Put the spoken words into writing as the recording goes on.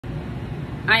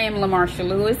I am LaMarsha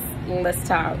Lewis. Let's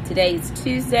talk. Today is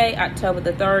Tuesday, October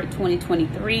the 3rd,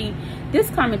 2023. This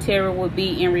commentary will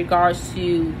be in regards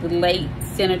to the late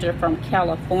senator from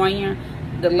California,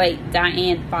 the late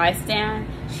Dianne Feinstein.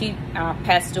 She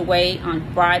passed away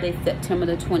on Friday, September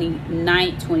the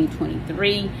 29th,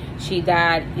 2023. She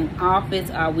died in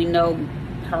office. We know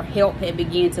her health had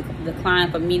begun to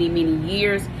decline for many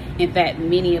years. In fact,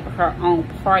 many of her own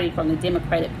party from the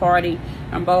Democratic Party,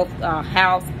 from both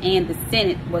House and the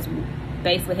Senate, was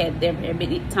basically there have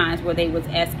been times where they was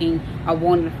asking or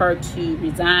wanted her to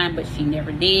resign, but she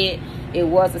never did. It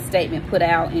was a statement put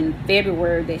out in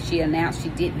February that she announced she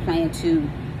didn't plan to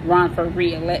run for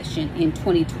re-election in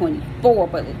 2024.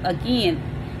 But again,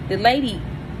 the lady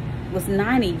was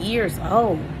 90 years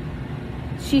old.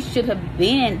 She should have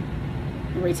been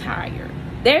retired.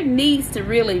 There needs to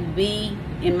really be,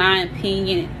 in my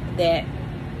opinion, that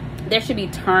there should be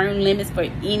term limits for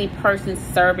any person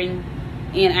serving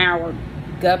in our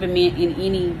government in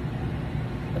any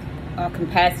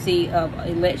capacity of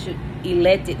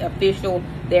elected official.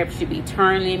 There should be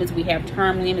term limits. We have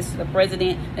term limits to the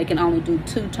president. They can only do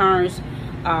 2 terms.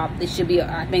 There should be,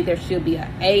 I think there should be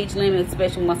an age limit,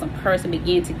 especially once a person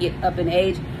begins to get up in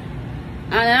age.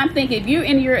 And I'm thinking, if you're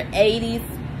in your 80s,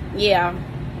 yeah,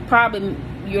 probably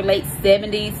your late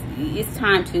 70s, it's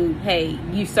time to, hey,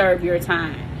 you serve your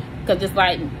time. Because just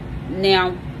like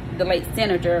now, the late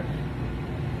senator,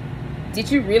 did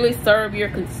you really serve your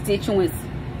constituents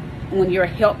when your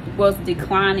health was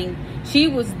declining? She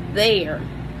was there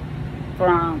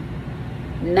from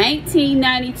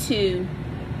 1992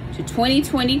 to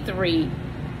 2023,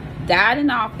 died in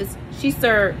office. She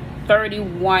served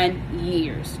 31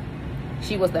 years.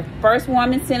 She was the first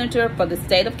woman senator for the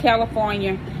state of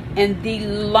California and the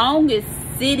longest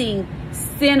sitting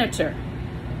senator.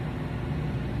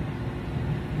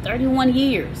 31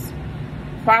 years.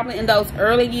 Probably in those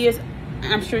early years,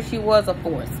 I'm sure she was a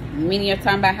force. Many are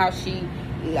talking about how she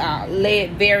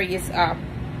led various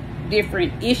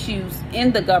different issues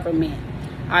in the government.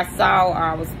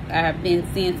 I've been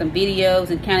seeing some videos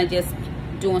and kind of just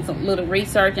doing some little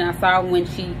research, and I saw when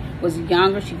she was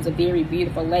younger, she was a very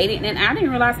beautiful lady, and I didn't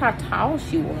realize how tall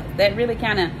she was. That really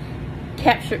kind of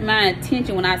captured my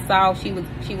attention when I saw she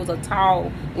was a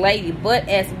tall lady. But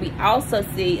as we also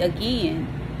see again,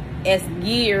 as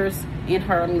years in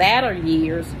her latter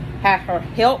years, how her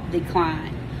health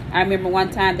declined. I remember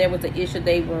one time there was an issue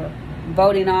they were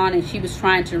voting on, and she was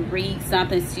trying to read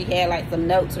something. She had like some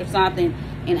notes or something,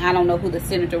 and I don't know who the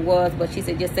senator was, but she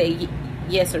said just say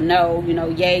yes or no, you know,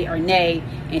 yay or nay.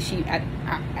 And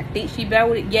I think she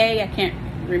voted yay. I can't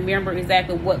remember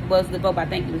exactly what was the vote, but I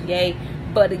think it was yay.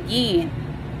 But again,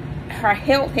 her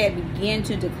health had begun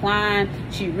to decline.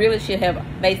 She really should have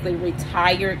basically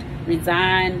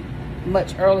resigned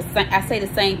much earlier. I say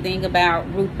the same thing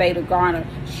about Ruth Bader Garner.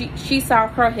 She saw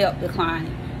her health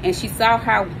declining, and she saw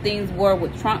how things were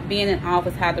with Trump being in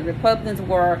office, how the Republicans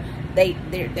were.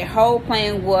 Their whole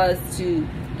plan was to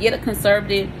get a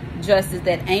conservative justice,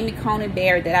 that Amy Coney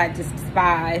Barrett, that I just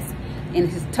despise and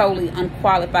is totally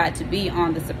unqualified to be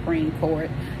on the Supreme Court.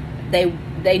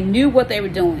 They knew what they were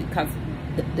doing, because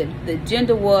the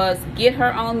agenda was get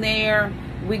her on there.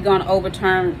 We're going to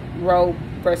overturn Roe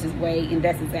versus Wade, and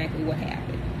that's exactly what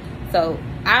happened. So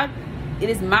it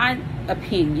is my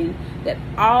opinion that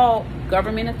all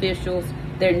government officials,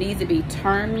 there needs to be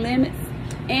term limits.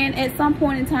 And at some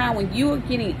point in time, when you are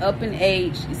getting up in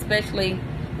age, especially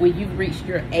when you've reached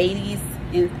your 80s,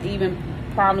 and even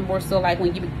probably more so like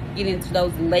when you get into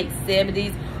those late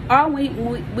 70s,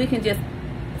 we can just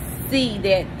see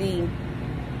that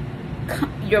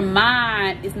your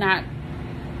mind is not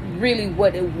really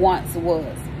what it once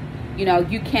was. You know,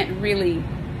 you can't really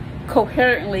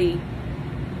coherently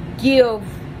give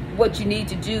what you need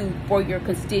to do for your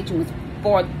constituents,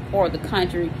 for the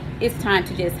country. It's time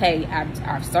to just, hey,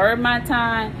 I've served my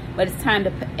time, but it's time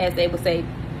to, as they would say,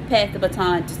 pass the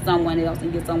baton to someone else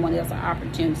and give someone else an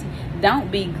opportunity.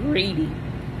 Don't be greedy,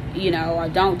 you know, or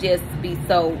don't just be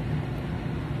so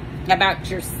about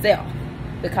yourself.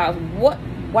 Because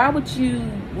why would you,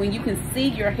 when you can see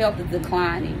your health is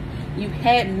declining, you've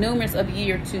had numerous of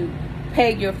years to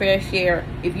pay your fair share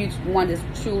if you want to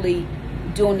truly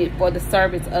doing it for the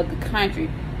service of the country.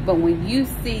 But when you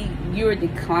see you're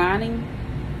declining,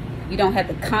 you don't have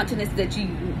the confidence that you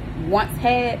once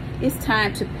had, it's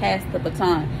time to pass the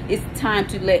baton. It's time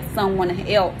to let someone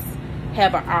else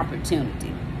have an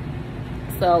opportunity.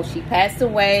 So she passed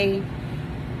away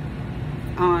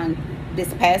on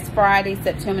this past Friday,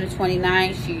 September the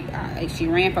 29th. She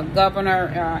ran for governor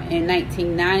in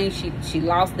 1990. She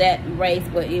lost that race,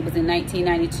 but it was in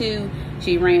 1992.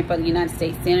 She ran for the United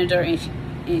States Senator, and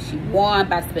and she won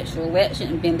by special election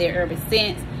and been there ever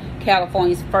since.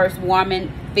 California's first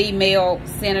woman, female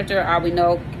senator. We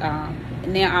know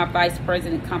now our Vice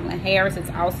President Kamala Harris is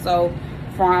also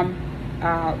from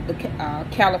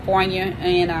California,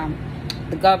 and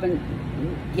the governor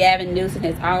Gavin Newsom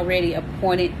has already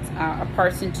appointed a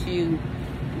person to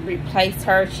replace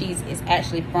her. Is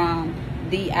actually from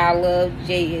the I Love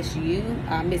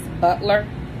JSU. Miss Butler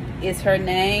is her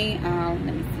name.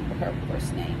 Let me see what her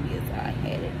first name is. I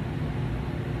had it.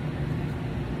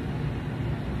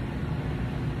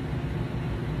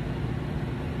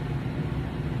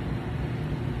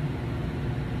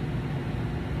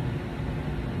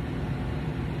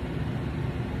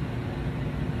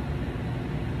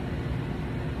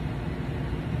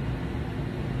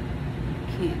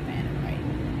 Can't find it right.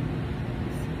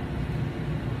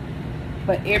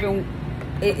 But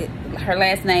her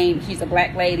last name, she's a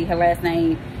black lady. Her last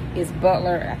name is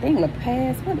Butler. I think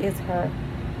LaPaz. What is her?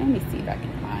 Let me see if I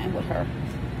can find what her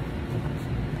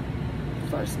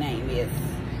first name is.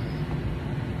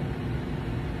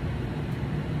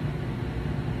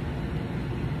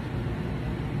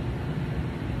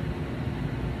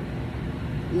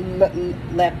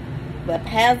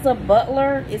 LaPaz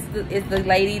Butler is the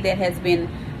lady that has been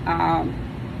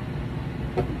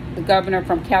the governor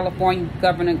from California.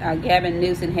 Governor Gavin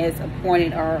Newsom has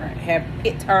appointed or have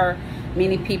picked her.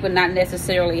 Many people not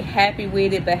necessarily happy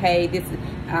with it, but hey,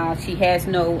 she has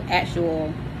no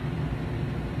actual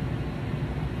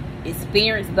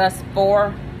experience thus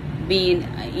far being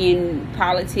in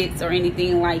politics or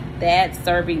anything like that,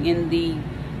 serving in the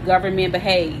government. But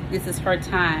hey, this is her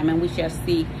time, and we shall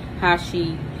see how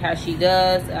she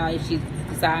does. If she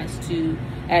decides to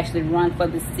actually run for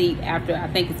the seat after, I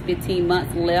think it's 15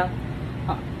 months left.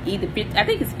 I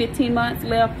think it's 15 months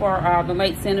left for the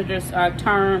late senator's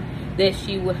term that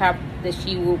she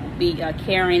will be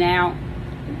carrying out.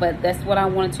 But that's what I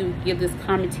wanted to give this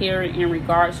commentary in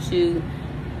regards to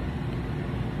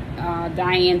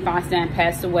Dianne Feinstein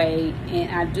passed away,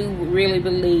 and I do really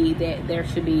believe that there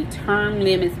should be term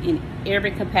limits in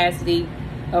every capacity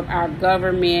of our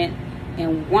government.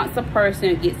 And once a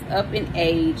person gets up in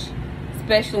age,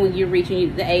 especially when you're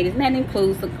reaching the 80s, and that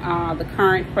includes the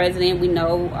current president. We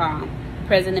know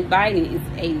President Biden is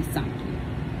 80-something.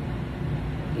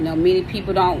 You know, many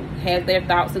people don't have their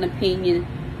thoughts and opinion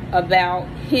about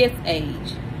his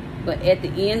age. But at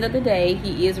the end of the day,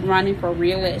 he is running for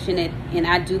re-election, and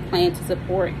I do plan to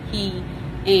support he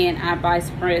and our Vice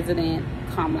President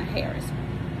Kamala Harris.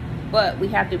 But we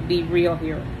have to be real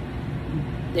here.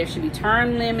 There should be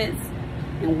term limits,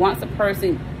 and once a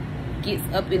person gets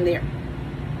up in their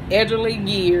elderly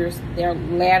years, their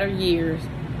latter years,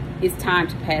 it's time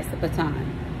to pass the baton.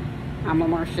 I'm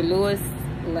Marsha Lewis.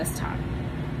 Let's talk.